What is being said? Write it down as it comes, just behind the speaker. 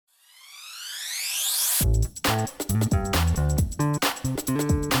I'm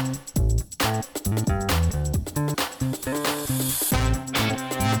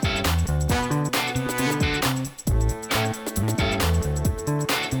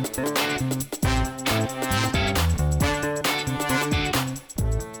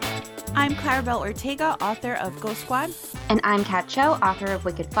Clarabelle Ortega, author of Ghost Squad. And I'm Kat Cho, author of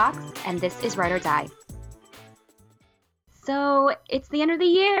Wicked Fox, and this is Write or Die. So, it's the end of the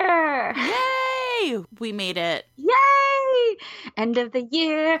year! Yay! We made it. Yay! End of the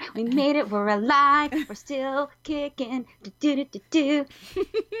year, we made it, we're alive, we're still kicking. Do-do-do-do-do.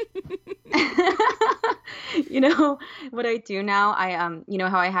 You know what I do now? You know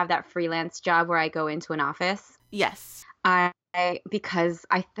how I have that freelance job where I go into an office? Yes. Because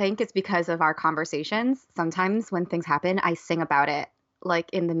I think it's because of our conversations. Sometimes when things happen, I sing about it, like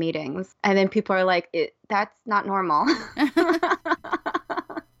in the meetings. And then people are like, that's not normal.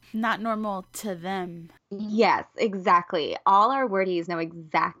 Not normal to them. Yes, exactly. All our wordies know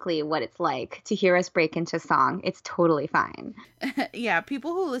exactly what it's like to hear us break into song. It's totally fine. Yeah,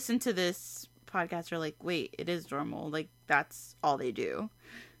 people who listen to this podcast are like, wait, it is normal. Like, that's all they do.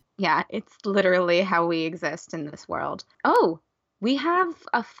 Yeah, it's literally how we exist in this world. Oh, we have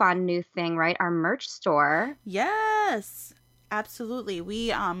a fun new thing, right? Our merch store. Yes, absolutely. We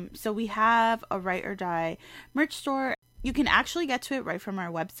have a Write or Die merch store. You can actually get to it right from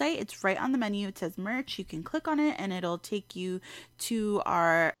our website. It's right on the menu. It says merch. You can click on it and it'll take you to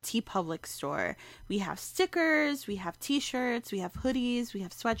our TeePublic store. We have stickers, we have t-shirts, we have hoodies, we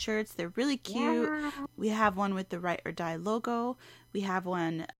have sweatshirts. They're really cute. Yeah. We have one with the Write or Die logo. We have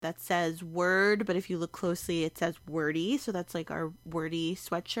one that says word, but if you look closely, it says wordy. So that's like our wordy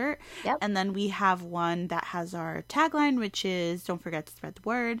sweatshirt. Yep. And then we have one that has our tagline, which is don't forget to spread the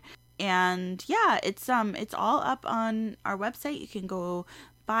word. And yeah, it's all up on our website. You can go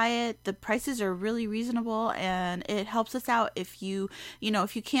buy it. The prices are really reasonable and it helps us out if you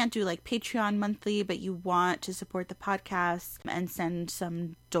can't do like Patreon monthly, but you want to support the podcast and send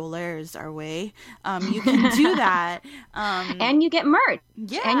some dollars our way. You can do that. And you get merch.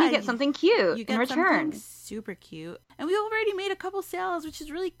 Yeah. And you get something cute in return. Super cute. And we already made a couple sales, which is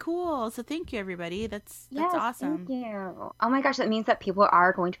really cool. So thank you, everybody. That's awesome. Thank you. Oh my gosh, that means that people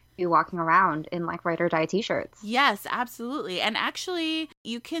are going to be walking around in like Write or Die t-shirts. Yes, absolutely. And actually,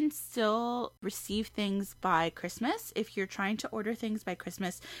 you can still receive things by Christmas. If you're trying to order things by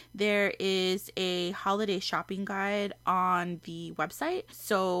Christmas, there is a holiday shopping guide on the website.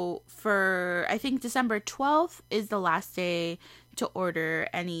 So for, I think December 12th is the last day to order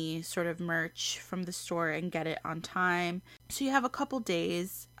any sort of merch from the store and get it on time. So you have a couple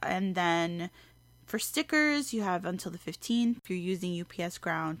days, and then for stickers you have until the 15th. If you're using UPS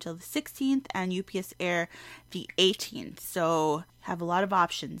Ground till the 16th and UPS Air the 18th. So have a lot of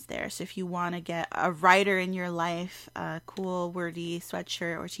options there. So if you want to get a writer in your life, a cool wordy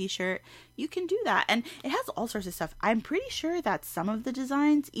sweatshirt or t-shirt, you can do that. And it has all sorts of stuff. I'm pretty sure that some of the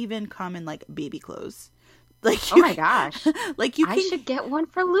designs even come in like baby clothes. Like oh my gosh. Like I should get one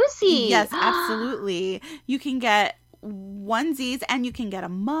for Lucy. Yes, absolutely. You can get onesies and you can get a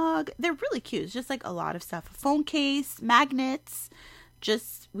mug. They're really cute. It's just like a lot of stuff. A phone case, magnets.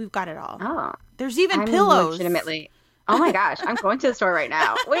 Just, we've got it all. Oh. There's even pillows. Legitimately. Oh my gosh. I'm going to the store right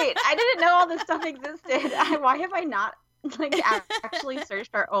now. Wait, I didn't know all this stuff existed. Why have I not actually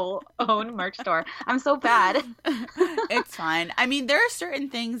searched our own merch store? I'm so bad. It's fine. I mean, there are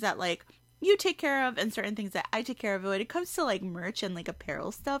certain things that like you take care of and certain things that I take care of. When it comes to like merch and like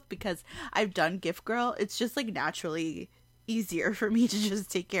apparel stuff, because I've done Gift Girl, it's just like naturally easier for me to just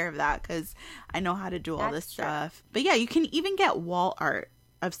take care of that because I know how to do all this stuff. But yeah, you can even get wall art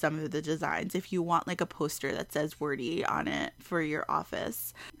of some of the designs if you want like a poster that says wordy on it for your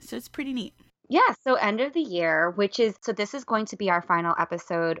office. So it's pretty neat. Yeah, so end of the year, so this is going to be our final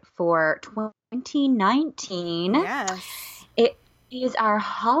episode for 2019. Yes. It is our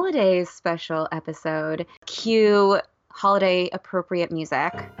holiday special episode. Cue holiday appropriate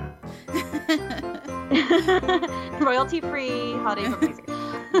music. Royalty free holiday appropriate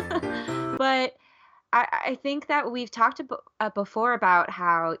music. But I think that we've talked before about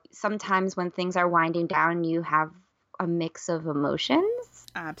how sometimes when things are winding down, you have a mix of emotions.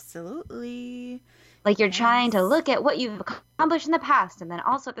 Absolutely. Like you're trying to look at what you've accomplished in the past and then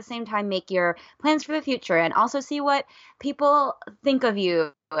also at the same time make your plans for the future and also see what people think of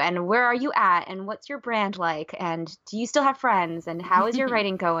you and where are you at and what's your brand like and do you still have friends and how is your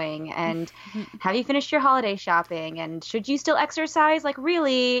writing going and have you finished your holiday shopping and should you still exercise? Like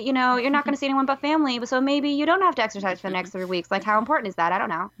really, you're not going to see anyone but family, so maybe you don't have to exercise for the next 3 weeks. Like how important is that? I don't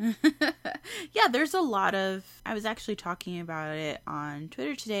know. Yeah, there's a lot of, I was actually talking about it on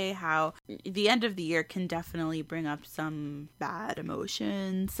Twitter today, how the end of the year can definitely bring up some bad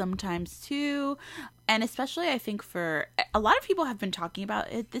emotions sometimes too. And especially I think for a lot of people have been talking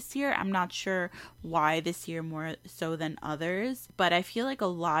about it this year. I'm not sure why this year more so than others, but I feel like a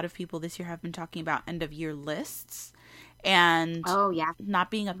lot of people this year have been talking about end of year lists and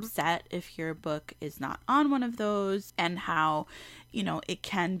not being upset if your book is not on one of those, and how, you know, it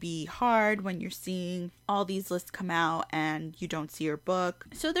can be hard when you're seeing all these lists come out and you don't see your book.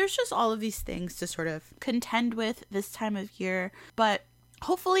 So there's just all of these things to sort of contend with this time of year. But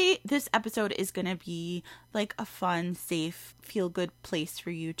hopefully this episode is going to be like a fun, safe, feel-good place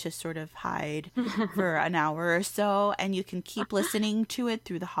for you to sort of hide for an hour or so, and you can keep listening to it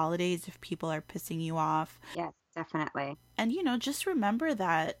through the holidays if people are pissing you off. Yes, definitely. And, you know, just remember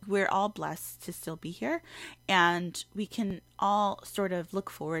that we're all blessed to still be here, and we can all sort of look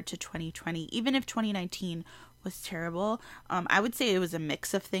forward to 2020, even if 2019 was terrible. I would say it was a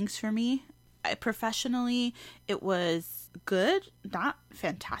mix of things for me. Professionally, it was good, not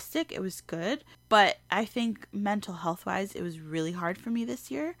fantastic. It was good, but I think mental health wise, it was really hard for me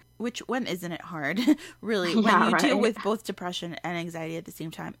this year. Which, when isn't it hard? Really, when you deal with both depression and anxiety at the same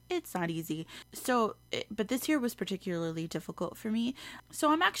time, it's not easy. So, but this year was particularly difficult for me.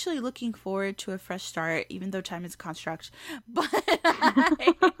 So I'm actually looking forward to a fresh start, even though time is a construct. But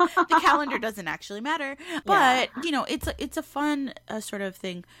the calendar doesn't actually matter. But you know, it's a fun sort of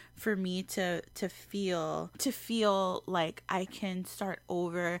thing for me to feel like I can start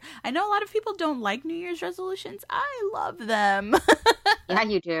over. I know a lot of people don't like New Year's resolutions. I love them. Yeah,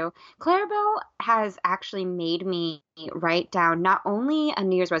 you do. Clarabelle has actually made me write down not only a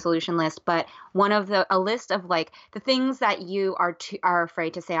New Year's resolution list, but a list of like the things that you are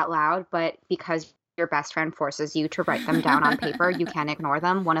afraid to say out loud, but because your best friend forces you to write them down on paper, you can't ignore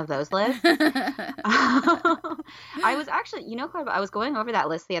them. One of those lists. I was actually, you know, Clarabelle, I was going over that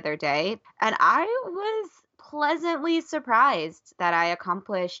list the other day, and I was pleasantly surprised that I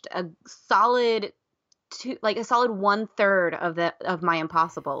accomplished a solid 1/3 of my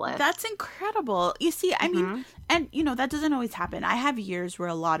impossible list. That's incredible. You see, I mean, and you know, that doesn't always happen. I have years where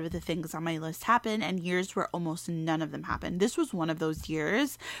a lot of the things on my list happen and years where almost none of them happen. This was one of those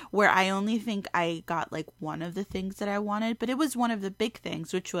years where I only think I got like one of the things that I wanted, but it was one of the big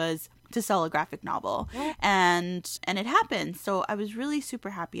things, which was to sell a graphic novel. And it happened. So I was really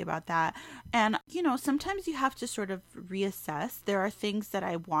super happy about that. And, you know, sometimes you have to sort of reassess. There are things that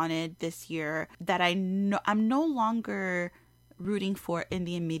I wanted this year that I'm no longer rooting for in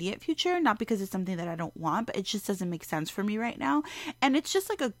the immediate future, not because it's something that I don't want, but it just doesn't make sense for me right now. And it's just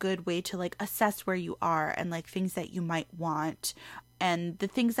like a good way to like assess where you are and like things that you might want and the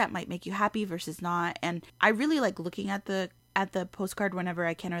things that might make you happy versus not. And I really like looking at the postcard whenever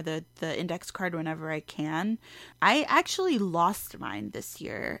I can, or the index card whenever I can. I actually lost mine this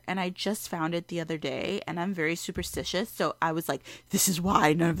year and I just found it the other day, and I'm very superstitious, so I was like, this is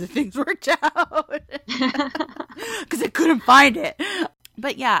why none of the things worked out, because I couldn't find it.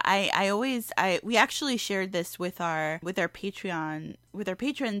 But yeah, we actually shared this with our Patreon, with our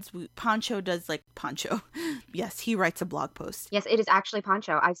patrons. Pancho does like Pancho. Yes, he writes a blog post. Yes, it is actually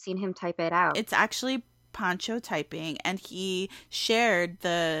Pancho. I've seen him type it out. It's actually Pancho typing, and he shared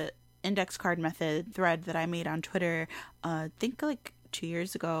the index card method thread that I made on Twitter, I think like 2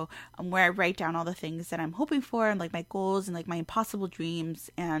 years ago, where I write down all the things that I'm hoping for and like my goals and like my impossible dreams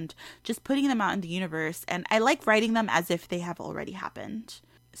and just putting them out in the universe. And I like writing them as if they have already happened.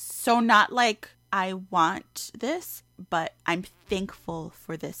 So not like I want this, but I'm thankful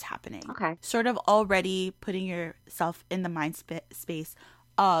for this happening. Okay. Sort of already putting yourself in the mind space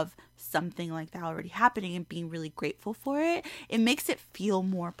of something like that already happening and being really grateful for it. It makes it feel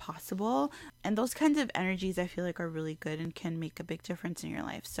more possible. And those kinds of energies I feel like are really good and can make a big difference in your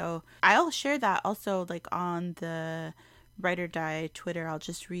life. So I'll share that also like on the Write or Die Twitter. I'll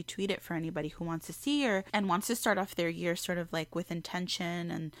just retweet it for anybody who wants to see and wants to start off their year sort of like with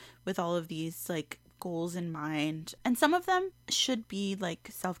intention and with all of these like goals in mind. And some of them should be like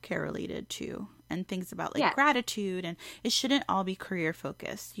self-care related too, and things about like gratitude, and it shouldn't all be career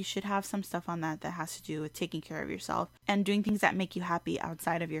focused. You should have some stuff on that has to do with taking care of yourself and doing things that make you happy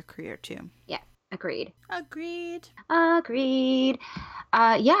outside of your career too. Yeah, agreed. Yeah,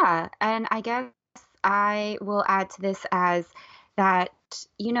 and I guess I will add to this as that,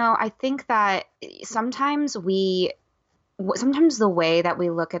 you know, I think that sometimes the way that we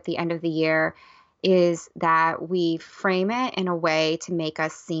look at the end of the year is that we frame it in a way to make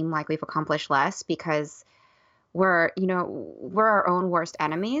us seem like we've accomplished less, because we're our own worst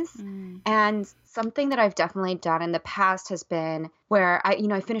enemies. And something that I've definitely done in the past has been where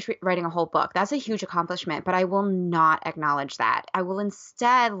I finished writing a whole book. That's a huge accomplishment, but I will not acknowledge that. I will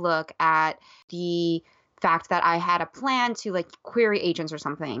instead look at the fact that I had a plan to like query agents or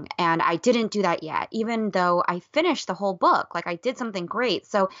something, and I didn't do that yet, even though I finished the whole book. Like I did something great.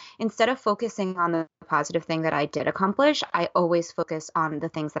 So instead of focusing on the positive thing that I did accomplish, I always focus on the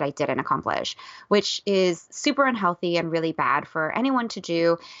things that I didn't accomplish, which is super unhealthy and really bad for anyone to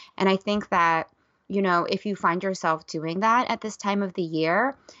do. And I think that if you find yourself doing that at this time of the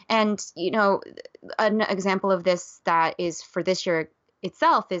year, and, an example of this that is for this year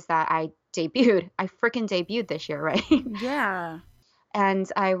itself is that I freaking debuted this year, right? Yeah.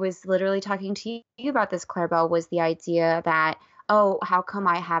 And I was literally talking to you about this, Claribel, was the idea that, oh, how come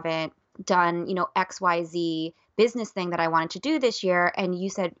I haven't done, XYZ business thing that I wanted to do this year? And you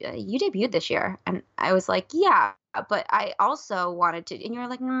said, you debuted this year. And I was like, yeah, but I also wanted to. And you're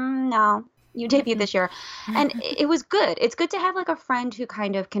like, no, you debuted this year. And it was good. It's good to have like a friend who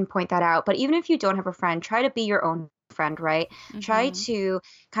kind of can point that out. But even if you don't have a friend, try to be your own friend, right? Try to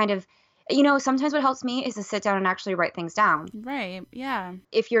kind of, sometimes what helps me is to sit down and actually write things down. Right. Yeah.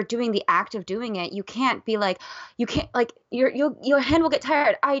 If you're doing the act of doing it, you can't be like, your hand will get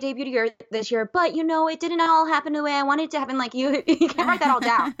tired. I debuted this year, but it didn't all happen the way I wanted it to happen. Like you can't write that all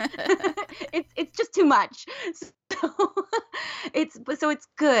down. It's just too much. So it's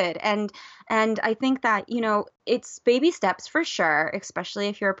good. And I think that, it's baby steps for sure, especially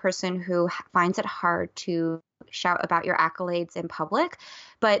if you're a person who finds it hard to shout about your accolades in public.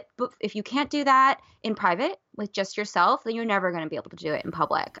 But if you can't do that in private with just yourself, then you're never going to be able to do it in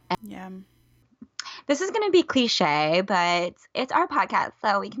public. Yeah. This is going to be cliche, but it's our podcast,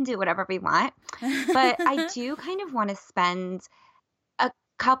 so we can do whatever we want. But I do kind of want to spend a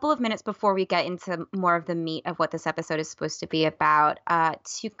couple of minutes before we get into more of the meat of what this episode is supposed to be about,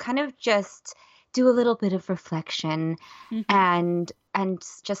 to kind of just do a little bit of reflection and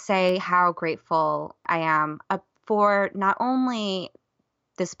just say how grateful I am for not only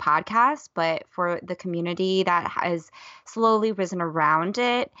this podcast, but for the community that has slowly risen around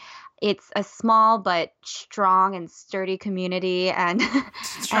it. It's a small but strong and sturdy community, and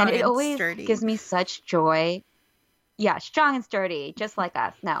it always gives me such joy. Yeah, strong and sturdy, just like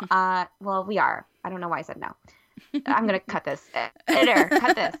us. No, well, we are. I don't know why I said no. I'm gonna cut this. Editor,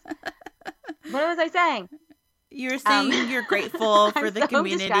 cut this. What was I saying? You're saying you're grateful for the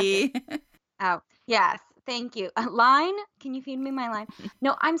community. Oh, yes. Thank you. Line? Can you feed me my line?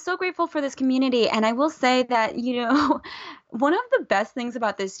 No, I'm so grateful for this community. And I will say that, one of the best things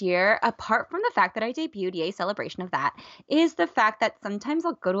about this year, apart from the fact that I debuted, yay, celebration of that, is the fact that sometimes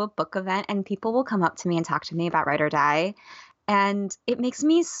I'll go to a book event and people will come up to me and talk to me about Write or Die. And it makes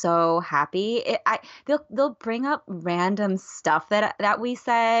me so happy. They'll bring up random stuff that we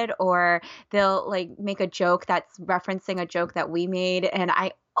said, or they'll like make a joke that's referencing a joke that we made, and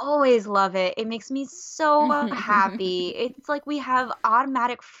I always love it. It makes me so happy. It's like we have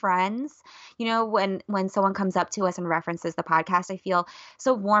automatic friends. When someone comes up to us and references the podcast, I feel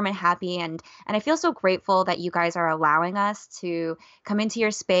so warm and happy, and I feel so grateful that you guys are allowing us to come into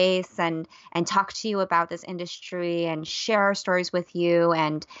your space and talk to you about this industry and share our stories with you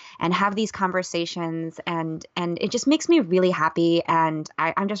and have these conversations, and it just makes me really happy, and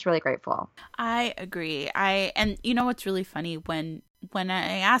I'm just really grateful. I agree. And what's really funny, when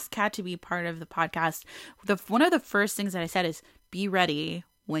I asked Kat to be part of the podcast, one of the first things that I said is be ready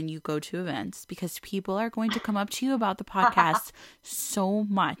when you go to events, because people are going to come up to you about the podcast so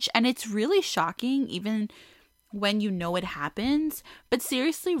much. And it's really shocking even when it happens. But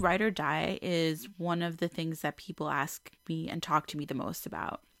seriously, Write or Die is one of the things that people ask me and talk to me the most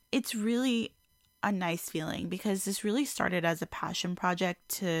about. It's really a nice feeling, because this really started as a passion project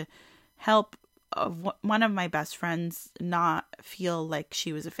to help one of my best friends not feel like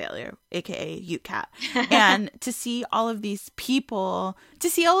she was a failure, aka you, Kat. And to see all of these people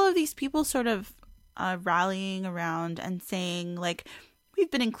sort of rallying around and saying, like,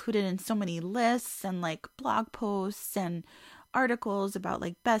 we've been included in so many lists and like blog posts and articles about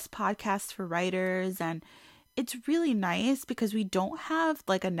like best podcasts for writers, and it's really nice because we don't have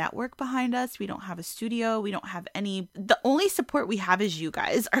like a network behind us. We don't have a studio. We don't have the only support we have is you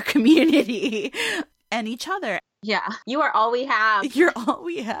guys, our community, and each other. Yeah. You are all we have. You're all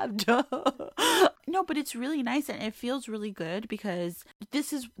we have. Duh. No, but it's really nice, and it feels really good, because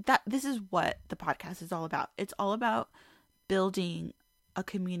this is what the podcast is all about. It's all about building a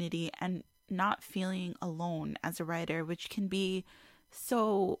community and not feeling alone as a writer, which can be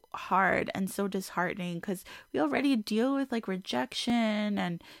so hard and so disheartening because we already deal with like rejection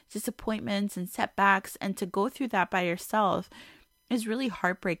and disappointments and setbacks, and to go through that by yourself is really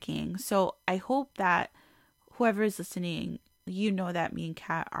heartbreaking. So I hope that whoever is listening, you know that me and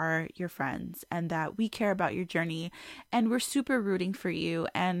Kat are your friends and that we care about your journey and we're super rooting for you.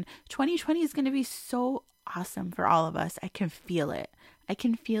 And 2020 is going to be so awesome for all of us. I can feel it. I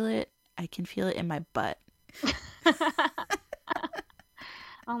can feel it. I can feel it in my butt.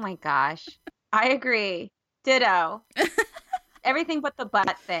 Oh my gosh. I agree. Ditto. Everything but the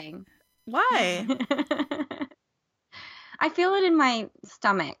butt thing. Why? I feel it in my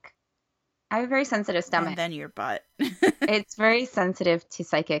stomach. I have a very sensitive stomach. And then your butt. It's very sensitive to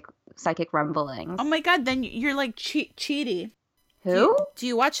psychic rumblings. Oh my God, then you're like Cheaty. Who? Do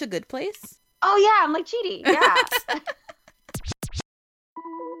you watch The Good Place? Oh yeah, I'm like Cheaty. Yeah.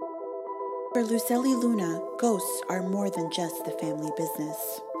 For Lucelli Luna, ghosts are more than just the family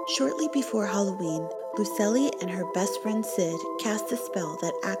business. Shortly before Halloween, Lucelli and her best friend Sid cast a spell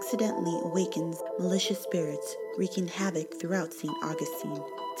that accidentally awakens malicious spirits, wreaking havoc throughout St. Augustine.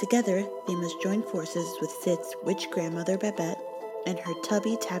 Together, they must join forces with Sid's witch grandmother Babette and her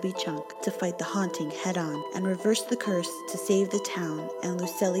tubby Tabby Chunk to fight the haunting head-on and reverse the curse to save the town and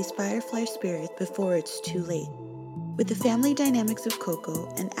Lucelli's firefly spirit before it's too late. With the family dynamics of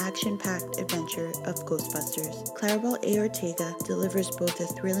Coco and action-packed adventure of Ghostbusters, Claribel A. Ortega delivers both a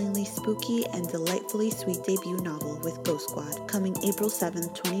thrillingly spooky and delightfully sweet debut novel with Ghost Squad, coming April 7,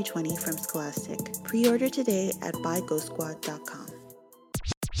 2020 from Scholastic. Pre-order today at buyghostsquad.com.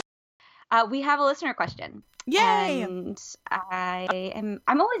 We have a listener question. Yay! And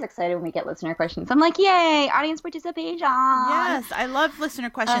I'm always excited when we get listener questions. I'm like, yay, audience participation. Yes, I love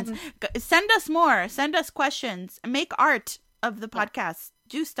listener questions. Send us more. Send us questions. Make art of the podcast.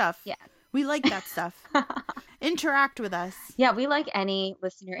 Do stuff. Yeah. We like that stuff. Interact with us. Yeah, we like any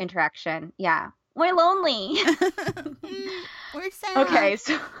listener interaction. Yeah. We're lonely. We're sad. Okay,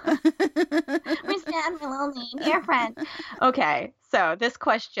 so we're sad, we're lonely. Dear friend. Okay, so this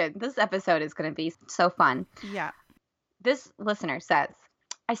episode is going to be so fun. Yeah. This listener says,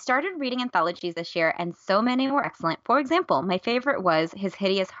 I started reading anthologies this year and so many were excellent. For example, my favorite was His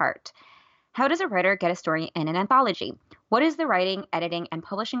Hideous Heart. How does a writer get a story in an anthology? What is the writing, editing, and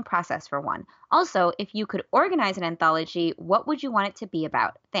publishing process for one? Also, if you could organize an anthology, what would you want it to be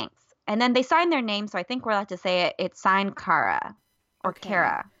about? Thanks. And then they signed their name, so I think we're allowed to say it. It's signed Kara. Or Okay.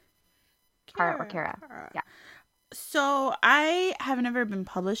 Kara. Kara or Kara. Yeah. So I have never been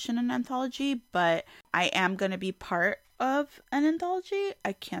published in an anthology, but I am going to be part of an anthology.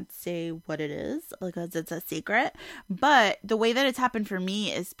 I can't say what it is because it's a secret. But the way that it's happened for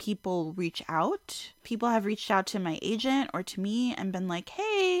me is people reach out. People have reached out to my agent or to me and been like,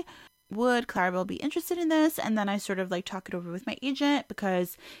 hey, would Claribel be interested in this? And then I sort of like talk it over with my agent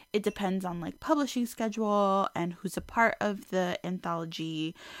because it depends on like publishing schedule and who's a part of the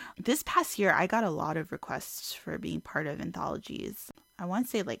anthology. This past year, I got a lot of requests for being part of anthologies. I want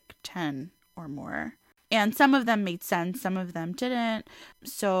to say like 10 or more. And some of them made sense, some of them didn't.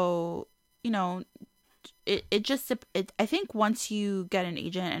 So, you know, I think once you get an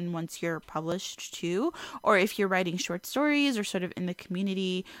agent and once you're published too, or if you're writing short stories or sort of in the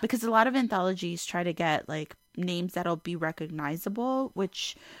community, because a lot of anthologies try to get like names that'll be recognizable,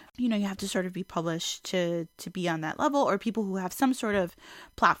 which, you know, you have to sort of be published to be on that level, or people who have some sort of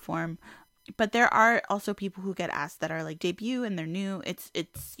platform. But there are also people who get asked that are like debut and they're new. It's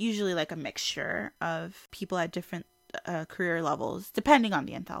usually like a mixture of people at different career levels, depending on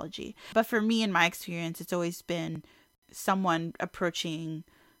the anthology. But for me, in my experience, it's always been someone approaching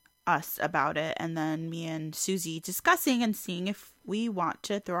us about it, and then me and Susie discussing and seeing if we want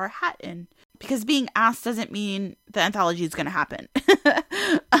to throw our hat in. Because being asked doesn't mean the anthology is going to happen.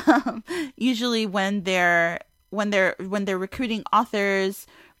 Usually, when they're recruiting authors,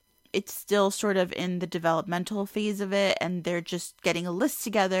 it's still sort of in the developmental phase of it, and they're just getting a list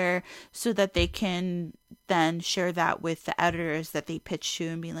together so that they can then share that with the editors that they pitch to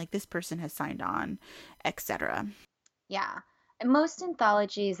and being like, this person has signed on, etc. Yeah. Most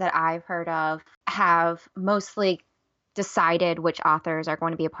anthologies that I've heard of have mostly decided which authors are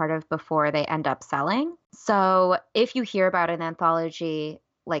going to be a part of before they end up selling. So if you hear about an anthology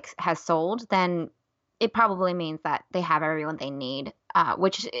like has sold, then it probably means that they have everyone they need,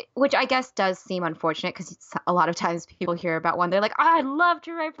 which I guess does seem unfortunate because a lot of times people hear about one, they're like, oh, I'd love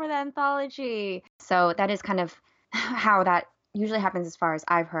to write for the anthology. So that is kind of how that usually happens as far as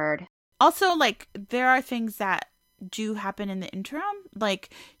I've heard. Also, like, there are things that do happen in the interim.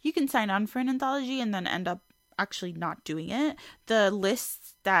 Like, you can sign on for an anthology and then end up actually not doing it. The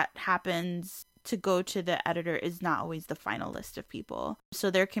list that happens to go to the editor is not always the final list of people.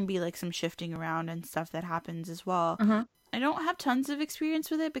 So there can be like some shifting around and stuff that happens as well. Mm-hmm. I don't have tons of experience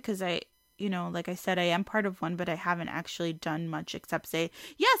with it because like I said, I am part of one, but I haven't actually done much except say,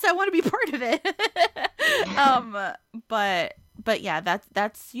 yes, I want to be part of it. But yeah,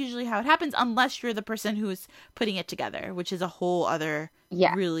 that's usually how it happens, unless you're the person who's putting it together, which is a whole other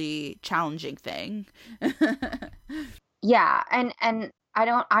really challenging thing. Yeah, and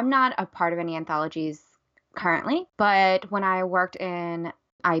I'm not a part of any anthologies currently, but when I worked in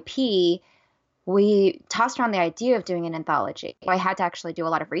IP, we tossed around the idea of doing an anthology. I had to actually do a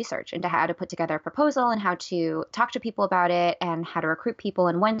lot of research into how to put together a proposal and how to talk to people about it and how to recruit people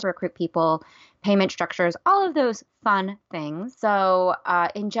and when to recruit people, payment structures, all of those fun things. So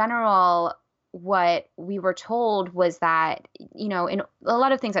in general, what we were told was that, in a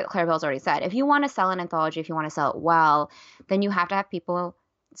lot of things that Claribel's already said, if you want to sell an anthology, if you want to sell it well, then you have to have people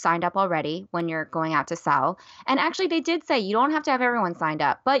signed up already when you're going out to sell. And actually, they did say you don't have to have everyone signed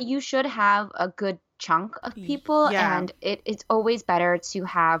up, but you should have a good chunk of people. Yeah. And it's always better to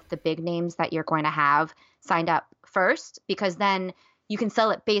have the big names that you're going to have signed up first, because then you can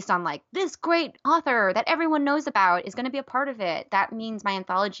sell it based on like this great author that everyone knows about is going to be a part of it. That means my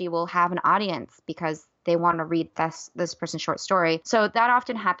anthology will have an audience because they want to read this person's short story. So that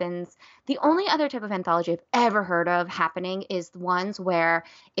often happens. The only other type of anthology I've ever heard of happening is the ones where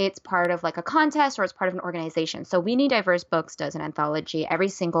it's part of like a contest or it's part of an organization. So We Need Diverse Books does an anthology every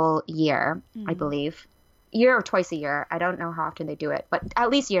single year, I believe. Year or twice a year. I don't know how often they do it, but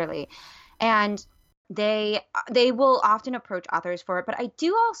at least yearly. And they will often approach authors for it. But I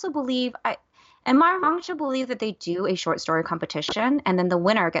do also believe, am I wrong to believe that they do a short story competition and then the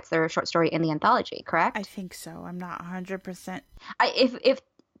winner gets their short story in the anthology, correct? I think so. I'm not 100%. If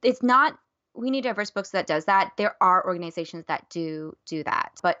it's not We Need Diverse Books that does that, there are organizations that do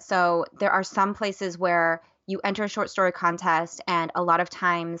that. But so there are some places where you enter a short story contest, and a lot of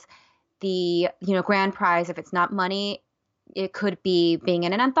times the grand prize, if it's not money, it could be being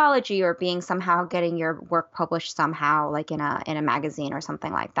in an anthology or being somehow getting your work published somehow, like in a magazine or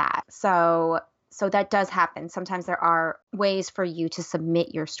something like that. So that does happen. Sometimes there are ways for you to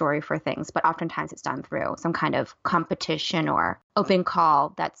submit your story for things, but oftentimes it's done through some kind of competition or open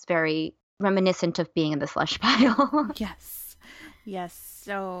call that's very reminiscent of being in the slush pile. Yes.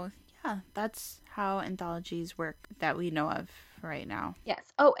 So yeah, that's how anthologies work that we know of right now.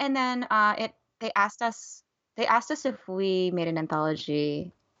 Yes. Oh, and then they asked us if we made an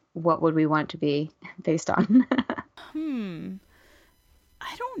anthology, what would we want to be based on?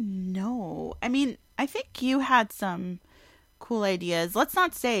 I don't know. I mean, I think you had some cool ideas. Let's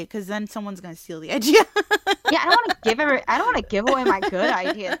not say, because then someone's going to steal the idea. Yeah, I don't want to give away my good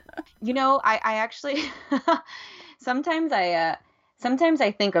ideas. I actually sometimes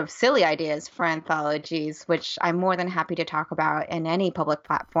I think of silly ideas for anthologies, which I'm more than happy to talk about in any public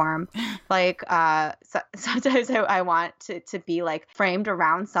platform. Like sometimes I want to be like framed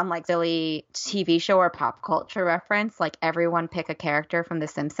around some like silly TV show or pop culture reference, like everyone pick a character from The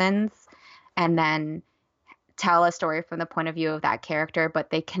Simpsons and then tell a story from the point of view of that character, but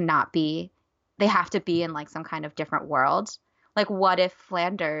they have to be in like some kind of different world. Like what if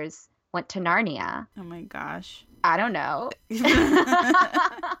Flanders went to Narnia? Oh my gosh. I don't know. It's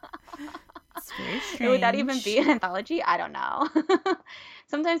very strange. Would that even be an anthology? I don't know.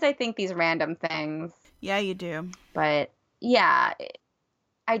 Sometimes I think these random things. Yeah, you do. But yeah,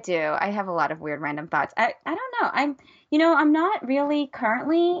 I do. I have a lot of weird random thoughts. I don't know. I'm not really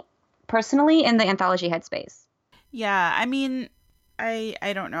currently personally in the anthology headspace. Yeah, I mean,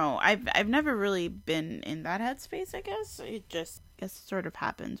 I don't know. I've never really been in that headspace, I guess. It just sort of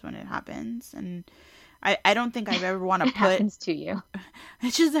happens when it happens, and I don't think I've ever want to put happens to you.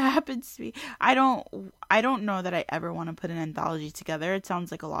 It just happens to me. I don't know that I ever want to put an anthology together. It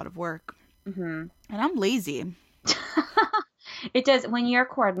sounds like a lot of work. Mm-hmm. And I'm lazy. It does. When you're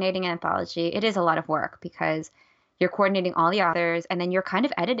coordinating an anthology, it is a lot of work because you're coordinating all the authors and then you're kind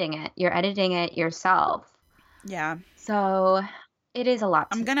of editing it. You're editing it yourself. Yeah. So it is a lot.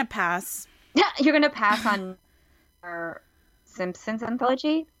 I'm going to pass. You're going to pass on your Simpsons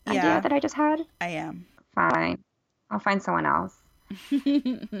anthology idea that I just had? I am. Fine. I'll find someone else.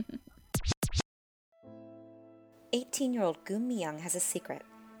 18-year-old Goom Mi-young has a secret.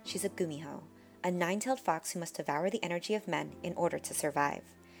 She's a Gumiho, a nine-tailed fox who must devour the energy of men in order to survive.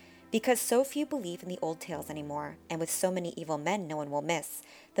 Because so few believe in the old tales anymore, and with so many evil men no one will miss,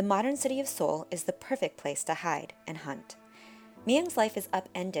 the modern city of Seoul is the perfect place to hide and hunt. Mi-young's life is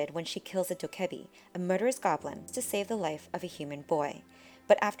upended when she kills a dokebi, a murderous goblin, to save the life of a human boy.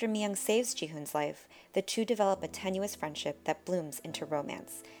 But after Mi-young saves Ji-hoon's life, the two develop a tenuous friendship that blooms into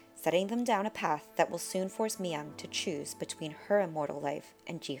romance. setting them down a path that will soon force Miyang to choose between her immortal life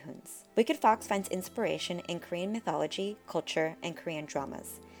and Ji-hoon's. Wicked Fox finds inspiration in Korean mythology, culture, and Korean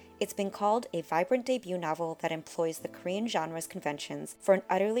dramas. It's been called a vibrant debut novel that employs the Korean genre's conventions for an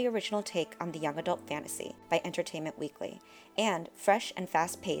utterly original take on the young adult fantasy by Entertainment Weekly, and fresh and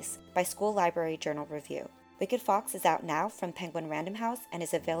fast-paced by School Library Journal Review. Wicked Fox is out now from Penguin Random House and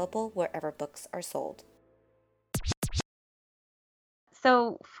is available wherever books are sold.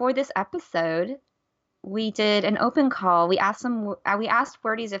 So for this episode, we did an open call. We asked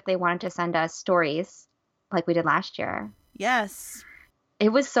wordies if they wanted to send us stories like we did last year. Yes. It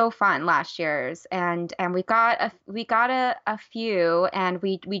was so fun last year's, and we got a few, and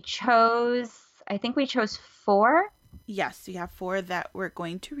we chose, I think we chose 4. Yes, we have 4 that we're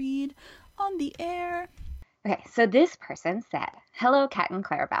going to read on the air. Okay, so this person said, "Hello, Kat and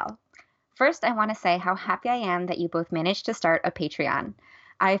Clarabelle. First, I want to say how happy I am that you both managed to start a Patreon.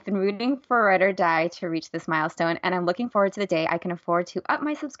 I've been rooting for Ride or Die to reach this milestone, and I'm looking forward to the day I can afford to up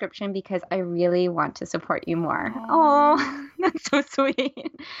my subscription because I really want to support you more." Oh, that's so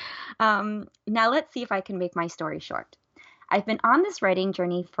sweet. Now let's see if I can make my story short. I've been on this writing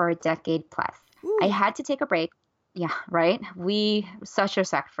journey for a decade plus. Ooh. I had to take a break. Yeah, right? Such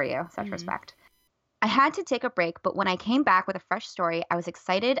respect for you. Such respect. I had to take a break, but when I came back with a fresh story, I was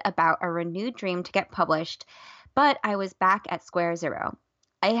excited about a renewed dream to get published, but I was back at square zero.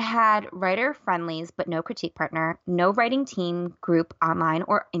 I had writer friendlies, but no critique partner, no writing team, group, online,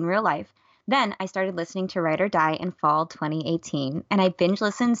 or in real life. Then I started listening to Ride or Die in fall 2018, and I binge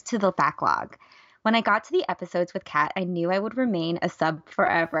listened to the backlog. When I got to the episodes with Kat, I knew I would remain a sub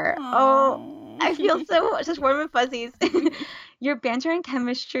forever. Aww. Oh, I feel just warm and fuzzies. Your banter and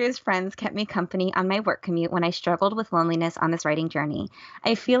chemistry as friends kept me company on my work commute when I struggled with loneliness on this writing journey.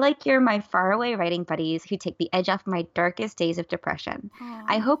 I feel like you're my faraway writing buddies who take the edge off my darkest days of depression. Aww.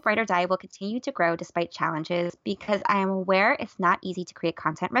 I hope Ride or Die will continue to grow despite challenges because I am aware it's not easy to create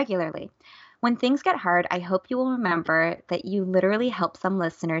content regularly. When things get hard, I hope you will remember that you literally help some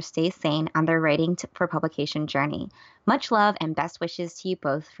listeners stay sane on their writing for publication journey. Much love and best wishes to you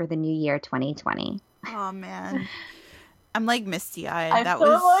both for the new year 2020. Oh, man. I'm like misty-eyed. I'm that so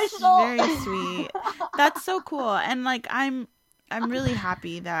was emotional. very sweet. That's so cool. And like I'm really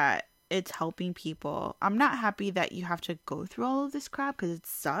happy that it's helping people. I'm not happy that you have to go through all of this crap because it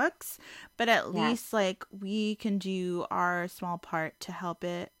sucks, but at least like we can do our small part to help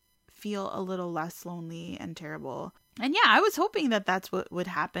it feel a little less lonely and terrible. And yeah, I was hoping that that's what would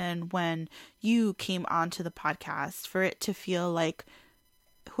happen when you came onto the podcast, for it to feel like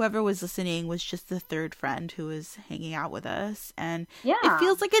whoever was listening was just the third friend who was hanging out with us, and it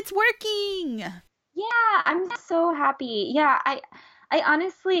feels like it's working. Yeah, I'm so happy. Yeah, I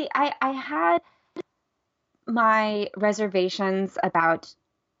honestly, I had my reservations about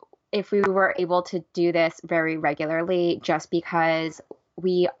if we were able to do this very regularly, just because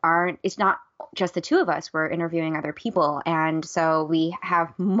it's not just the two of us, we're interviewing other people. And so we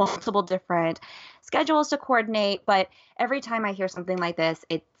have multiple different schedules to coordinate. But every time I hear something like this,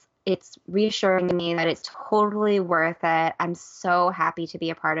 it's reassuring to me that it's totally worth it. I'm so happy to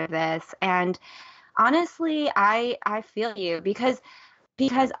be a part of this. And honestly, I feel you because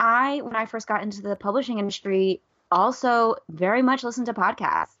when I first got into the publishing industry, also very much listened to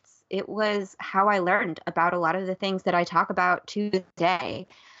podcasts. It was how I learned about a lot of the things that I talk about today.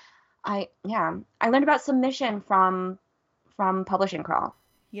 I learned about submission from Publishing Crawl.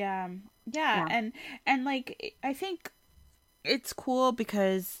 Yeah. And like, I think it's cool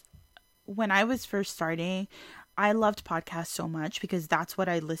because when I was first starting, I loved podcasts so much because that's what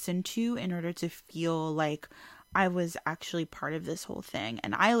I listened to in order to feel like I was actually part of this whole thing.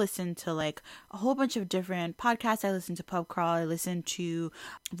 And I listened to like a whole bunch of different podcasts. I listened to Pub Crawl. I listened to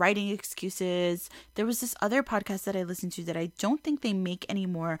Writing Excuses. There was this other podcast that I listened to that I don't think they make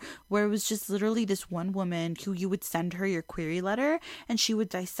anymore, where it was just literally this one woman who you would send her your query letter and she would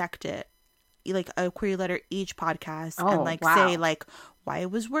dissect it, like a query letter each podcast, and like say like why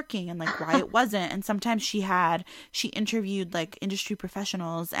it was working and like why it wasn't. And sometimes she interviewed like industry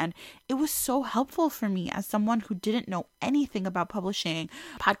professionals, and it was so helpful for me as someone who didn't know anything about publishing.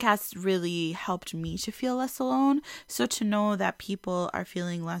 Podcasts really helped me to feel less alone. So to know that people are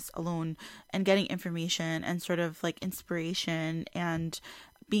feeling less alone and getting information and sort of like inspiration and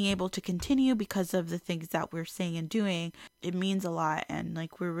being able to continue because of the things that we're saying and doing, it means a lot. And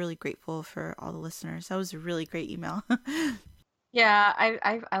like, we're really grateful for all the listeners. That was a really great email. Yeah,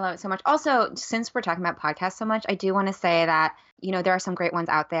 I love it so much. Also, since we're talking about podcasts so much, I do want to say that, there are some great ones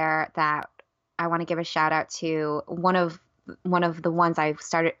out there that I want to give a shout out to. One of one of the ones I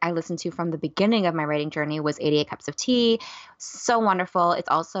listened to from the beginning of my writing journey was 88 Cups of Tea. So wonderful. It's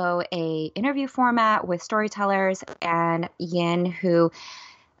also a interview format with storytellers, and Yin, who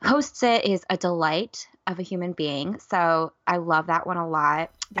hosts it, is a delight of a human being. So I love that one a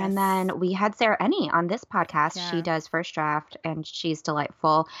lot. Yes. And then we had Sarah Enni on this podcast. Yeah. She does First Draft, and she's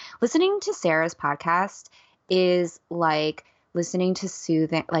delightful. Listening to Sarah's podcast is like listening to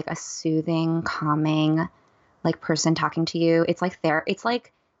a soothing, calming, like person talking to you. It's like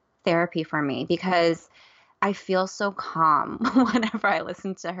therapy for me, because I feel so calm whenever I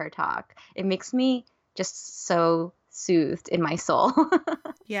listen to her talk. It makes me just so soothed in my soul.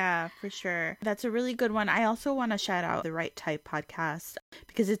 Yeah, for sure. That's a really good one. I also want to shout out the Right Type podcast,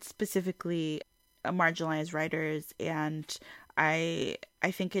 because it's specifically marginalized writers, and I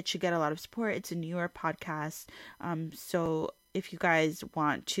think it should get a lot of support. It's a newer podcast. So if you guys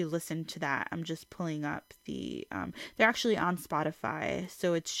want to listen to that, I'm just pulling up they're actually on Spotify.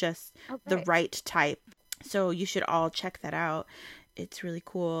 So it's just The Right Type. So you should all check that out. It's really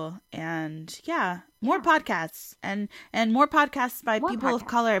cool. And more podcasts and more podcasts by people of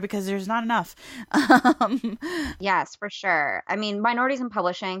color, because there's not enough. Yes, for sure. I mean, Minorities in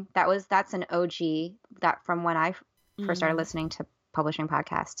Publishing, that's an OG that from when I first started listening to publishing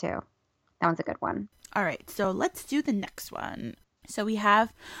podcasts too. That one's a good one. All right, so let's do the next one. So we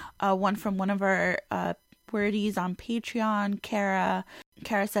have one from one of our wordies on Patreon, Kara.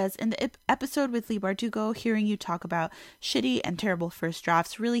 Kara says, in the episode with Leigh Bardugo, hearing you talk about shitty and terrible first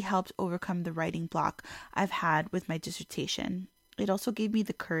drafts really helped overcome the writing block I've had with my dissertation. It also gave me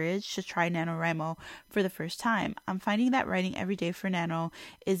the courage to try NaNoWriMo for the first time. I'm finding that writing every day for Nano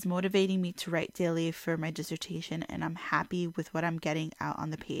is motivating me to write daily for my dissertation, and I'm happy with what I'm getting out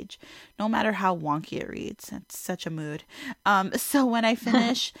on the page, no matter how wonky it reads. It's such a mood. So when I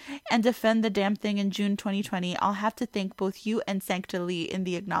finish and defend the damn thing in June 2020, I'll have to thank both you and Sancta Leigh in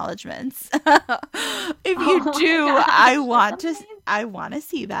the acknowledgements. If you do, gosh, I want to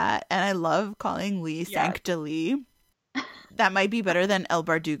see that, and I love calling Leigh Sancta Leigh. That might be better than El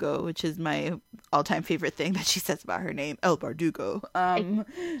Bardugo, which is my all-time favorite thing that she says about her name, El Bardugo.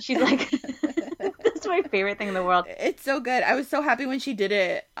 She's like, that's my favorite thing in the world. It's so good. I was so happy when she did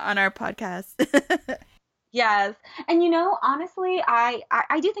it on our podcast. Yes. And, honestly, I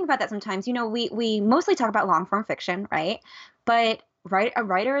do think about that sometimes. We mostly talk about long-form fiction, right? But a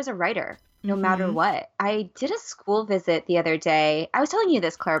writer is a writer, no matter what. I did a school visit the other day. I was telling you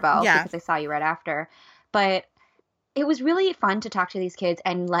this, Clarabelle, because I saw you right after. But it was really fun to talk to these kids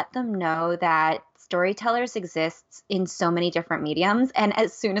and let them know that storytellers exist in so many different mediums. And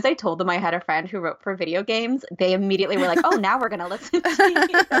as soon as I told them I had a friend who wrote for video games, they immediately were like, oh, now we're going to listen to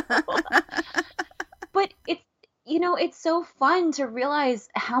you. But it's so fun to realize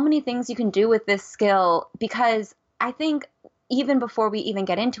how many things you can do with this skill, because I think even before we even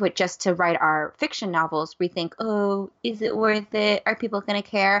get into it, just to write our fiction novels, we think, oh, is it worth it? Are people going to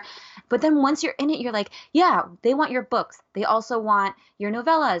care? But then once you're in it, you're like, yeah, they want your books. They also want your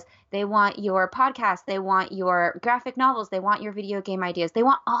novellas. They want your podcast. They want your graphic novels. They want your video game ideas. They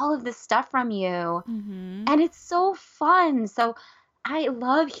want all of this stuff from you. Mm-hmm. And it's so fun. So I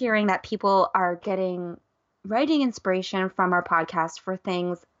love hearing that people are getting writing inspiration from our podcast for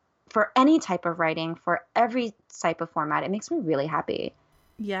things, for any type of writing, for every type of format. It makes me really happy.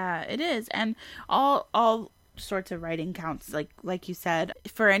 Yeah, it is. And all sorts of writing counts, like you said.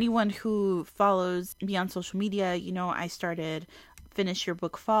 For anyone who follows me on social media, I started Finish Your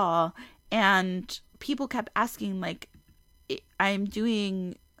Book Fall, and people kept asking, I'm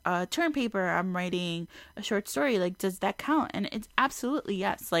doing a term paper, I'm writing a short story, does that count? And it's absolutely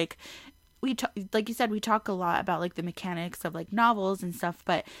yes. Like you said, we talk a lot about the mechanics of novels and stuff,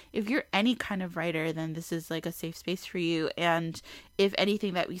 but if you're any kind of writer, then this is a safe space for you. And if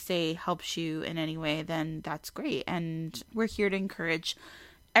anything that we say helps you in any way, then that's great. And we're here to encourage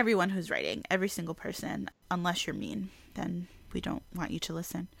everyone who's writing, every single person. Unless you're mean, then we don't want you to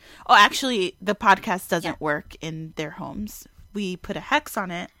listen. Oh, actually, the podcast doesn't work in their homes. We put a hex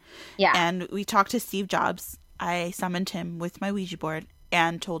on it. Yeah. And we talked to Steve Jobs. I summoned him with my Ouija board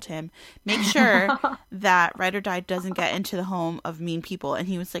and told him, make sure that Write or Die doesn't get into the home of mean people. And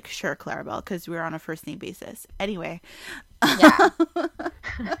he was like, sure, Clarabelle, because we were on a first name basis. Anyway. Yeah.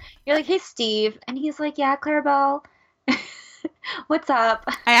 You're like, hey, Steve. And he's like, yeah, Clarabelle. What's up?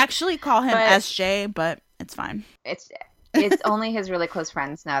 I actually call him SJ, but it's fine. It's only his really close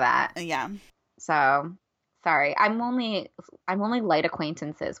friends know that. Yeah. So sorry, I'm only light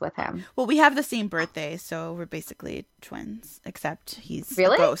acquaintances with him. Well, we have the same birthday, so we're basically twins, except he's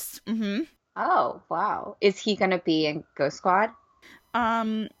really? A ghost. Mm-hmm. Oh, wow. Is he going to be in Ghost Squad?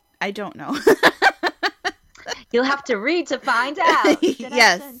 I don't know. You'll have to read to find out.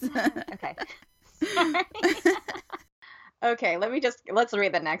 Yes. Okay. Sorry. Okay, let's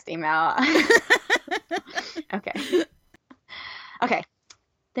read the next email. Okay. Okay.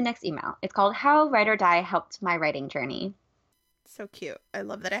 The next email. It's called How Write or Die Helped My Writing Journey. So cute. I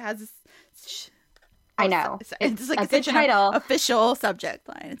love that it has this. I know. It's like a good such title. An official subject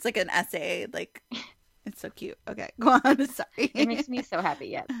line. It's like an essay. Like, it's so cute. Okay, go on. Sorry. It makes me so happy.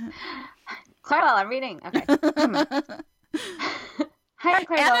 Yes. Clarabelle, I'm reading. Okay. Hi,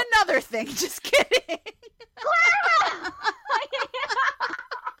 Clarabelle. And another thing. Just kidding. Clarabelle!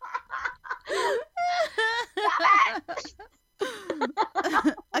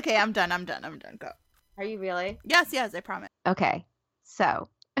 Okay, I'm done. Go. Are you really? Yes, I promise. Okay. So,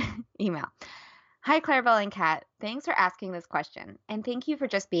 email. Hi, Clarabelle and Kat. Thanks for asking this question. And thank you for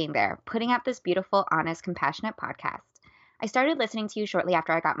just being there, putting out this beautiful, honest, compassionate podcast. I started listening to you shortly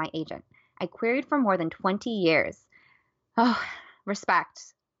after I got my agent. I queried for more than 20 years. Oh,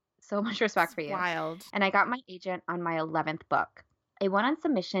 respect. So much respect for you. Wild. And I got my agent on my 11th book. I went on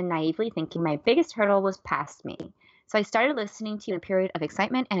submission naively thinking my biggest hurdle was past me. So I started listening to you in a period of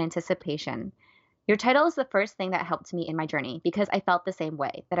excitement and anticipation. Your title is the first thing that helped me in my journey because I felt the same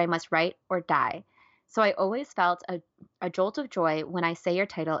way, that I must write or die. So I always felt a jolt of joy when I say your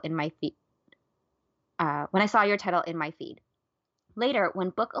title in my feed. When I saw your title in my feed. Later, when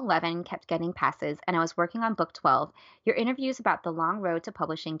book 11 kept getting passes and I was working on book 12, your interviews about the long road to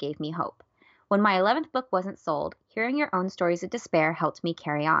publishing gave me hope. When my 11th book wasn't sold, hearing your own stories of despair helped me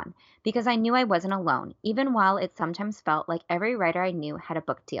carry on, because I knew I wasn't alone, even while it sometimes felt like every writer I knew had a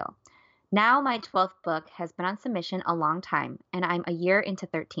book deal. Now my 12th book has been on submission a long time, and I'm a year into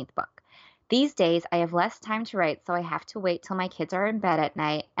 13th book. These days, I have less time to write, so I have to wait till my kids are in bed at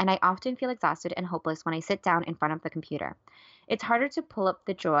night, and I often feel exhausted and hopeless when I sit down in front of the computer. It's harder to pull up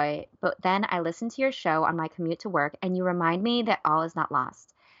the joy, but then I listen to your show on my commute to work, and you remind me that all is not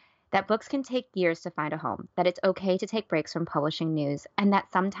lost. That books can take years to find a home, that it's okay to take breaks from publishing news, and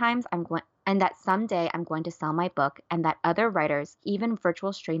that someday I'm going to sell my book, and that other writers, even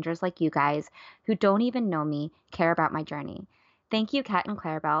virtual strangers like you guys, who don't even know me, care about my journey. Thank you, Kat and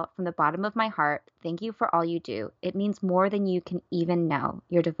Clarabelle, from the bottom of my heart. Thank you for all you do. It means more than you can even know.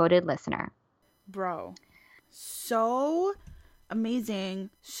 Your devoted listener. Bro, so amazing.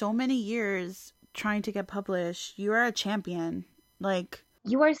 So many years trying to get published. You are a champion. Like,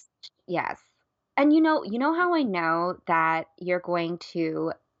 you are, yes. And you know how I know that you're going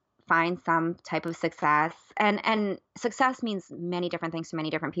to find some type of success, and success means many different things to many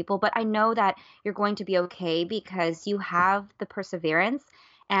different people, but I know that you're going to be okay because you have the perseverance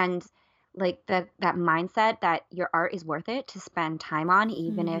and like that mindset that your art is worth it to spend time on,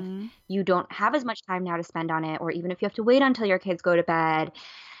 even if you don't have as much time now to spend on it, or even if you have to wait until your kids go to bed.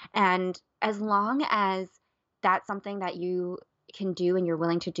 And as long as that's something that you can do and you're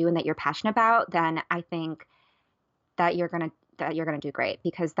willing to do and that you're passionate about, then I think that you're going to do great,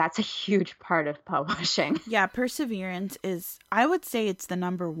 because that's a huge part of publishing. Yeah, perseverance is, I would say it's the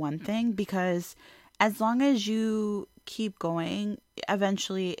number one thing, because as long as you keep going,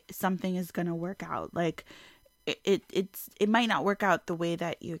 eventually something is going to work out. Like it might not work out the way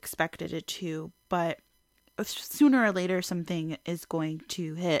that you expected it to, but sooner or later something is going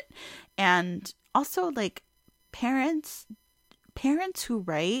to hit. And also, like, parents who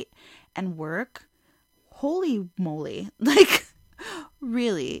write and work, holy moly, like,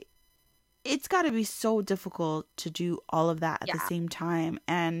 really, it's got to be so difficult to do all of that at the same time.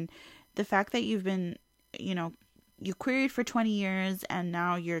 And the fact that you've been, you queried for 20 years and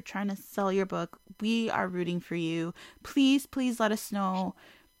now you're trying to sell your book, we are rooting for you. Please let us know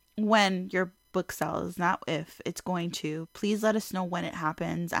when your book sells, not if. It's going to. Please let us know when it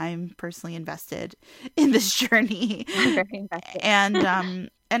happens. I'm personally invested in this journey. I'm very invested.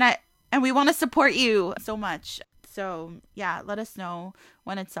 And we want to support you so much. So yeah, let us know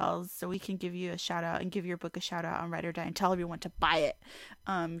when it sells so we can give you a shout out and give your book a shout out on Write or Die and tell everyone to buy it.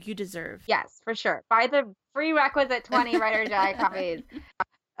 You deserve. Yes, for sure. Buy the prerequisite 20 Write or Die copies.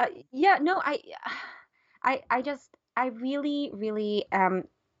 I really, really am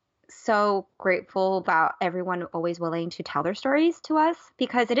so grateful about everyone always willing to tell their stories to us,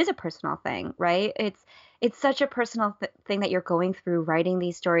 because it is a personal thing, right? It's such a personal thing that you're going through, writing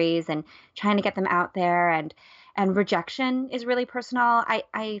these stories and trying to get them out there, and rejection is really personal.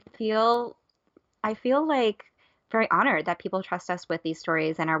 I feel like very honored that people trust us with these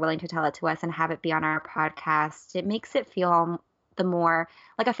stories and are willing to tell it to us and have it be on our podcast. It makes it feel the more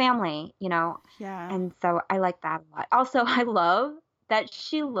like a family, Yeah. And so I like that a lot. Also, I love that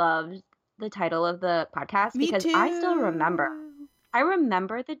she loves the title of the podcast. Me because too. I still remember. I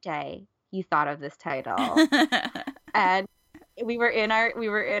remember the day you thought of this title. And we were in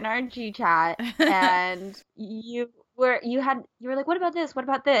our G chat, and you were like, what about this? What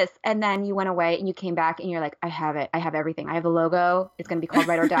about this? And then you went away and you came back and you're like, I have it. I have everything. I have the logo. It's gonna be called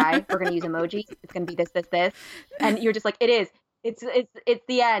Write or Die. We're gonna use emojis. It's gonna be this. And you're just like, it is. It's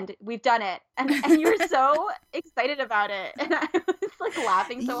the end. We've done it. And you're so excited about it. And I was like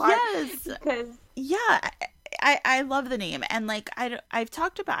laughing so hard. Yes. Because I love the name. And like I've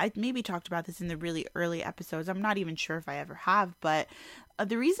maybe talked about this in the really early episodes. I'm not even sure if I ever have, but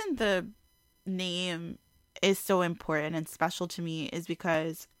the reason the name is so important and special to me is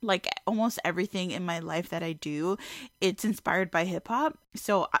because like almost everything in my life that I do, it's inspired by hip hop.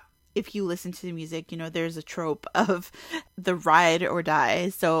 So if you listen to the music, you know, there's a trope of the ride or die.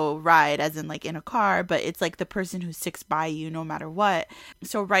 So ride as in like in a car, but it's like the person who sticks by you no matter what.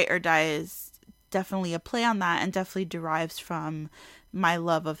 So Write or Die is definitely a play on that, and definitely derives from my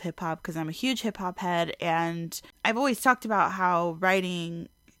love of hip hop, because I'm a huge hip hop head. And I've always talked about how writing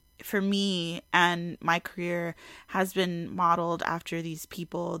for me and my career has been modeled after these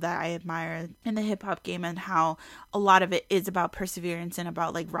people that I admire in the hip hop game, and how a lot of it is about perseverance and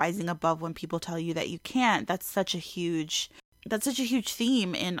about like rising above when people tell you that you can't. That's such a huge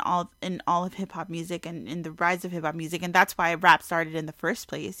theme in all of hip hop music and in the rise of hip hop music. And that's why rap started in the first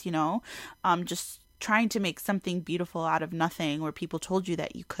place, you know, just trying to make something beautiful out of nothing where people told you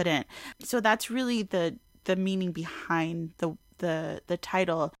that you couldn't. So that's really the meaning behind the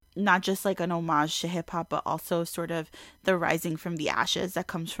title, not just like an homage to hip hop, but also sort of the rising from the ashes that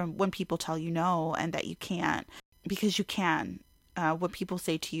comes from when people tell you no and that you can't, because you can. What people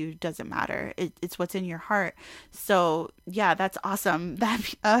say to you doesn't matter. It's what's in your heart. So yeah, that's awesome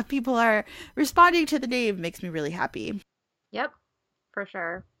that people are responding to the name. Makes me really happy. Yep, for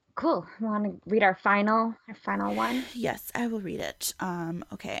sure. Cool. Want to read our final one? Yes, I will read it.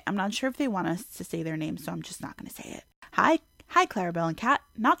 Okay, I'm not sure if they want us to say their name, so I'm just not going to say it. Hi, Clarabelle and Kat.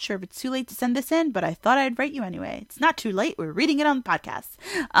 Not sure if it's too late to send this in, but I thought I'd write you anyway. It's not too late. We're reading it on the podcast.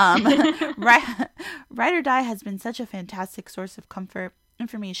 Write or Die has been such a fantastic source of comfort,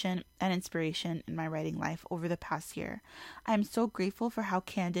 information, and inspiration in my writing life over the past year. I am so grateful for how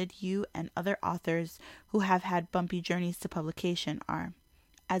candid you and other authors who have had bumpy journeys to publication are,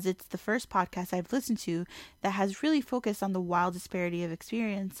 as it's the first podcast I've listened to that has really focused on the wild disparity of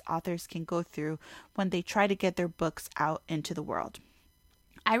experience authors can go through when they try to get their books out into the world.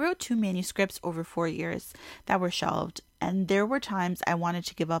 I wrote 2 manuscripts over 4 years that were shelved, and there were times I wanted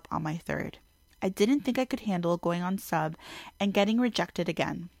to give up on my third. I didn't think I could handle going on sub and getting rejected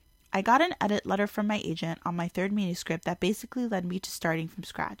again. I got an edit letter from my agent on my 3rd manuscript that basically led me to starting from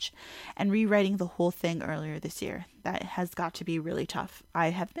scratch and rewriting the whole thing earlier this year. That has got to be really tough.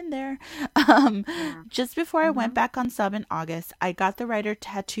 I have been there. Just before I went back on sub in August, I got the writer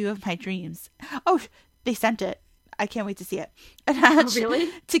tattoo of my dreams. Oh, they sent it. I can't wait to see it.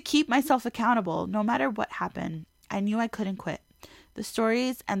 Really? To keep myself accountable, no matter what happened. I knew I couldn't quit. The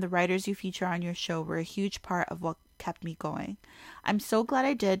stories and the writers you feature on your show were a huge part of what kept me going. I'm so glad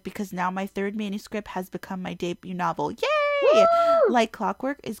I did, because now my 3rd manuscript has become my debut novel. Yay! Woo! Like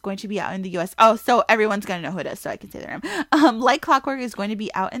Clockwork is going to be out in the US. Oh, so everyone's going to know who it is, so I can say their name. Like Clockwork is going to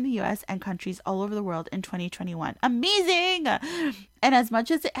be out in the US and countries all over the world in 2021. Amazing! And as much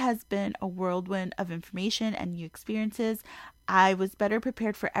as it has been a whirlwind of information and new experiences, I was better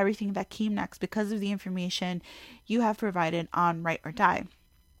prepared for everything that came next because of the information you have provided on Write or Die.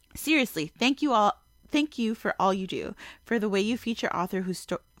 Seriously, thank you all. Thank you for all you do, for the way you feature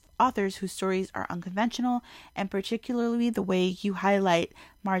authors whose stories are unconventional, and particularly the way you highlight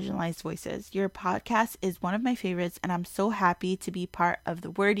marginalized voices. Your podcast is one of my favorites, and I'm so happy to be part of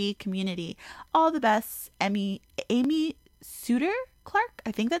the wordy community. All the best, Amy Suter Clark.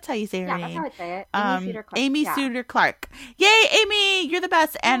 I think that's how you say her name. Yeah, that's how I say it. Amy Suter Clark. Amy Suter Clark. Yay, Amy! You're the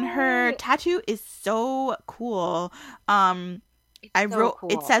best. And her tattoo is so cool.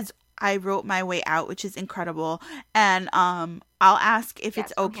 It says, I wrote my way out, which is incredible. And I'll ask if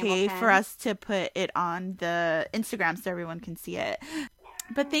it's okay for us to put it on the Instagram so everyone can see it.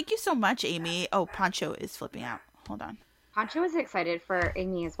 But thank you so much, Amy. Oh, Pancho is flipping out. Hold on. Pancho was excited for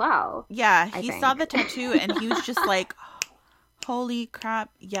Amy as well. Yeah, he saw the tattoo and he was just like, holy crap,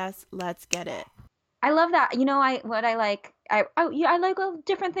 yes, let's get it. I love that. You know, I like a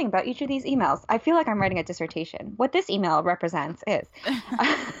different thing about each of these emails. I feel like I'm writing a dissertation. What this email represents is,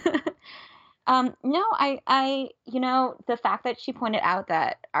 the fact that she pointed out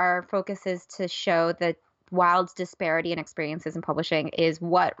that our focus is to show the wild disparity in experiences in publishing is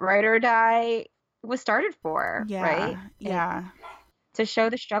what Write or Die was started for, right? Yeah. To show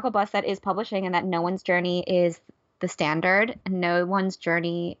the struggle bus that is publishing, and that no one's journey is the standard, and no one's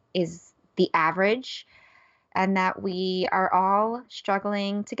journey is the average, and that we are all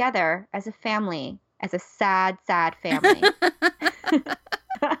struggling together as a family, as a sad, sad family.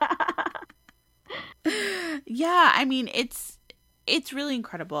 Yeah, I mean, it's really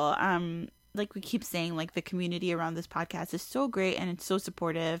incredible. Like we keep saying, like the community around this podcast is so great and it's so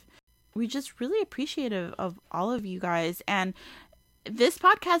supportive. We just really appreciative of all of you guys, and this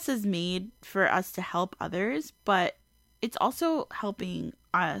podcast is made for us to help others, but it's also helping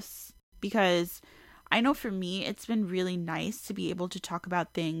us, because I know for me, it's been really nice to be able to talk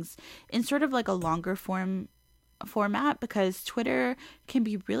about things in sort of like a longer format, because Twitter can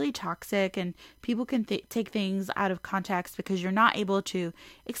be really toxic and people can take things out of context because you're not able to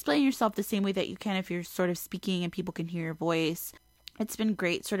explain yourself the same way that you can if you're sort of speaking and people can hear your voice. It's been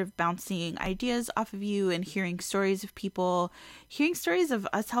great sort of bouncing ideas off of you and hearing stories of people, hearing stories of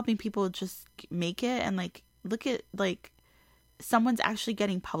us helping people just make it, and like look at like someone's actually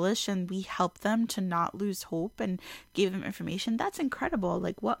getting published and we help them to not lose hope and give them information. That's incredible.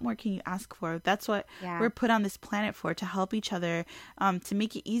 Like, what more can you ask for? That's what we're put on this planet for, to help each other, to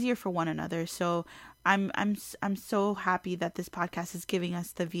make it easier for one another. So I'm so happy that this podcast is giving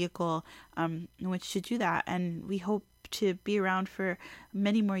us the vehicle in which to do that, and we hope to be around for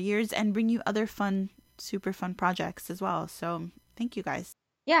many more years and bring you other fun, super fun projects as well. So thank you guys.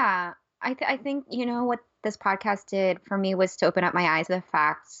 Yeah, I think, you know, what this podcast did for me was to open up my eyes to the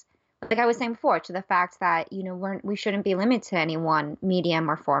facts, like I was saying before, to the fact that, you know, we shouldn't be limited to any one medium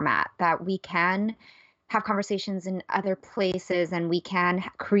or format, that we can have conversations in other places and we can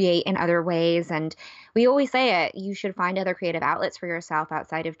create in other ways. And we always say it, you should find other creative outlets for yourself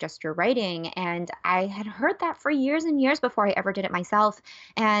outside of just your writing. And I had heard that for years and years before I ever did it myself.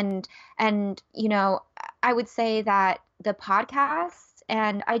 And you know, I would say that the podcast,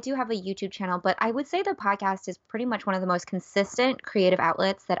 and I do have a YouTube channel, but I would say the podcast is pretty much one of the most consistent creative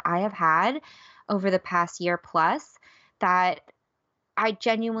outlets that I have had over the past year plus, that I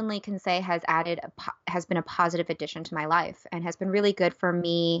genuinely can say has been a positive addition to my life and has been really good for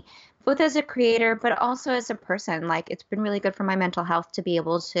me, both as a creator, but also as a person. Like, it's been really good for my mental health to be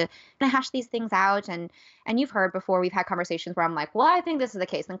able to hash these things out. And you've heard before, we've had conversations where I'm like, well, I think this is the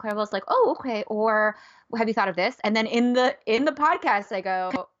case. And Clarabelle's like, oh, okay. Or have you thought of this? And then in the podcast, I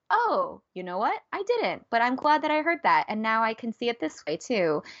go, oh, you know what? I didn't, but I'm glad that I heard that. And now I can see it this way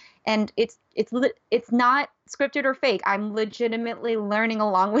too. And it's not scripted or fake. I'm legitimately learning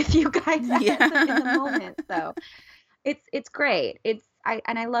along with you guys in the moment. So it's great.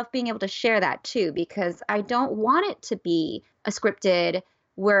 I love being able to share that too, because I don't want it to be a scripted,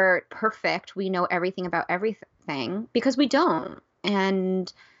 we're perfect, we know everything about everything, because we don't.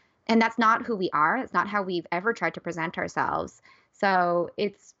 And that's not who we are. It's not how we've ever tried to present ourselves. So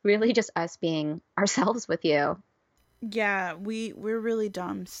it's really just us being ourselves with you. Yeah, we're really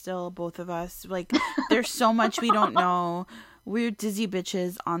dumb still, both of us. Like, there's so much we don't know. We're dizzy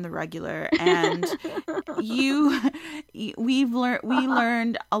bitches on the regular, and we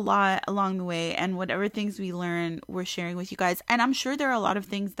learned a lot along the way, and whatever things we learn, we're sharing with you guys. And I'm sure there are a lot of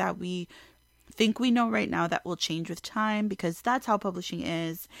things that we think we know right now that will change with time, because that's how publishing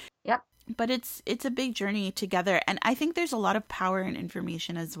is. Yep. But it's a big journey together, and I think there's a lot of power in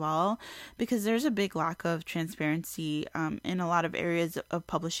information as well, because there's a big lack of transparency in a lot of areas of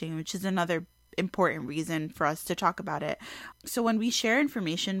publishing, which is another important reason for us to talk about it. So when we share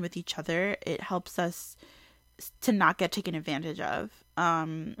information with each other, it helps us to not get taken advantage of,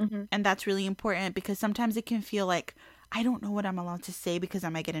 and that's really important, because sometimes it can feel like, I don't know what I'm allowed to say because I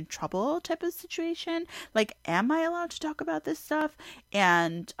might get in trouble type of situation. Like, am I allowed to talk about this stuff?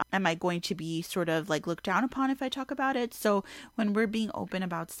 And am I going to be sort of like looked down upon if I talk about it? So when we're being open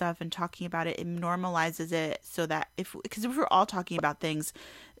about stuff and talking about it, it normalizes it, so that because if we're all talking about things,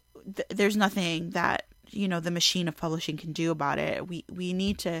 there's nothing that, you know, the machine of publishing can do about it. We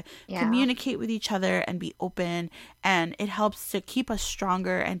need to communicate with each other and be open, and it helps to keep us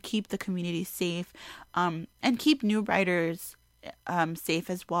stronger and keep the community safe, and keep new writers safe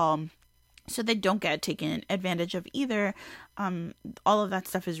as well, so they don't get taken advantage of either. All of that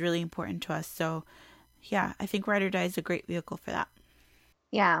stuff is really important to us. So yeah, I think Write or Die is a great vehicle for that.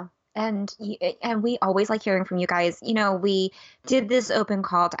 Yeah. And we always like hearing from you guys. You know, we did this open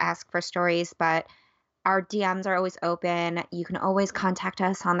call to ask for stories, but our DMs are always open. You can always contact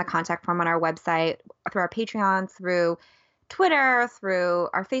us on the contact form on our website, through our Patreon, through Twitter, through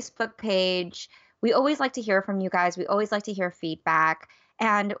our Facebook page. We always like to hear from you guys. We always like to hear feedback.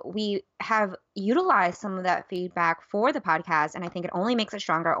 And we have utilized some of that feedback for the podcast. And I think it only makes it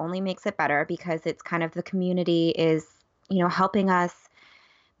stronger, only makes it better, because it's kind of the community is, you know, helping us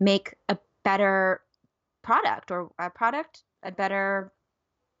make a better product, or a better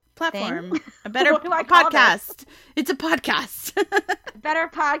platform. A better What do I call podcast. It's a podcast. Better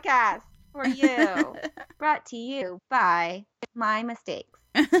podcast for you. Brought to you by my mistakes.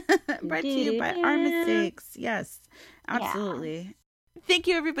 Brought to you by our mistakes. Yes, absolutely. Thank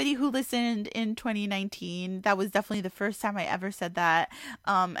you, everybody who listened in 2019. That was definitely the first time I ever said that.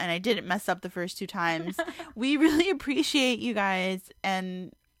 And I didn't mess up the first 2 times. We really appreciate you guys.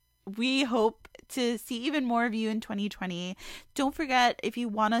 And we hope to see even more of you in 2020. Don't forget, if you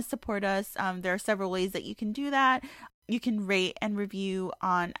want to support us, there are several ways that you can do that. You can rate and review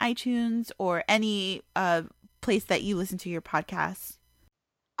on iTunes or any place that you listen to your podcasts.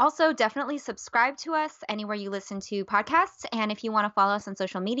 Also, definitely subscribe to us anywhere you listen to podcasts. And if you want to follow us on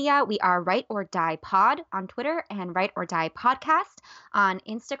social media, we are Write or Die Pod on Twitter and Write or Die Podcast on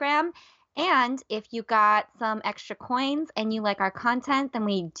Instagram. And if you got some extra coins and you like our content, then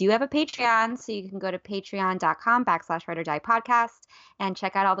we do have a Patreon. So you can go to patreon.com/Write or Die Podcast and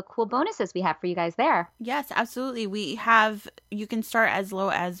check out all the cool bonuses we have for you guys there. Yes, absolutely. You can start as low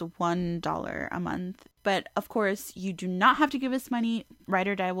as $1 a month. But of course, you do not have to give us money. Write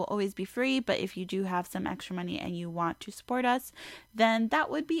or Die will always be free. But if you do have some extra money and you want to support us, then that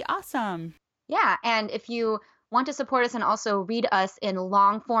would be awesome. Yeah. And if you want to support us and also read us in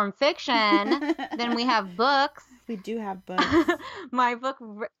long form fiction, then we have books. We do have books.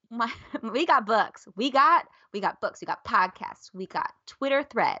 We got books. We got books. We got podcasts. We got Twitter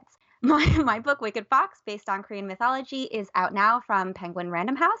threads. My book, Wicked Fox, based on Korean mythology, is out now from Penguin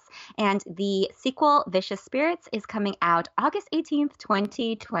Random House, and the sequel, Vicious Spirits, is coming out August 18th,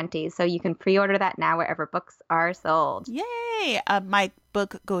 2020. So you can pre-order that now wherever books are sold. Yay! My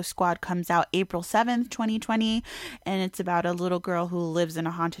book, Ghost Squad, comes out April 7th, 2020, and it's about a little girl who lives in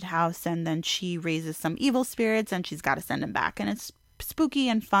a haunted house, and then she raises some evil spirits, and she's got to send them back, and it's spooky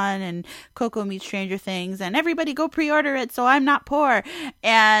and fun, and Coco Meets Stranger Things, and everybody go pre-order it so I'm not poor.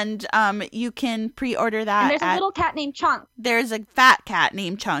 And you can pre-order that. And there's a little cat named Chunk. There's a fat cat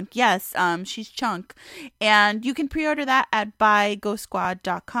named Chunk. Yes, she's Chunk. And you can pre-order that at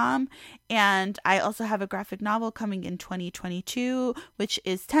buyghostsquad.com. And I also have a graphic novel coming in 2022, which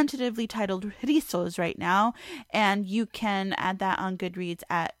is tentatively titled Rizos right now. And you can add that on Goodreads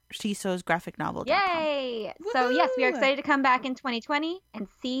at risosgraphicnovel.com. Yay! Woo-hoo! So yes, we are excited to come back in 2020 and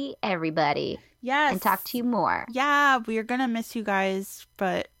see everybody. Yes. And talk to you more. Yeah, we're going to miss you guys,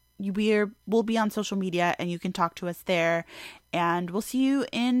 but we'll be on social media and you can talk to us there. And we'll see you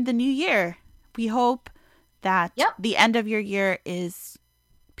in the new year. We hope that the end of your year is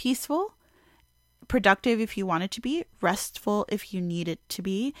peaceful, productive if you want it to be, restful if you need it to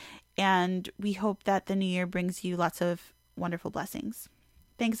be, and we hope that the new year brings you lots of wonderful blessings.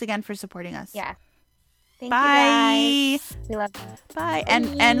 Thanks again for supporting us. Yeah. Thank Bye. you guys. We love you. Bye.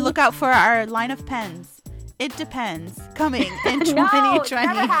 And look out for our line of pens. It depends. Coming in 2020. No, it's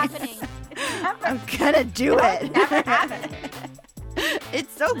never happening. I'm gonna do it. It's never happening.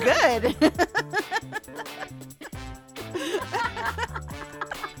 It's so good.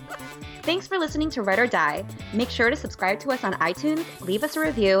 Thanks for listening to Write or Die. Make sure to subscribe to us on iTunes, leave us a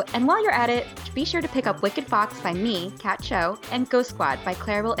review, and while you're at it, be sure to pick up Wicked Fox by me, Kat Cho, and Ghost Squad by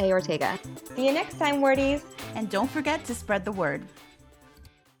Claribel A. Ortega. See you next time, wordies. And don't forget to spread the word.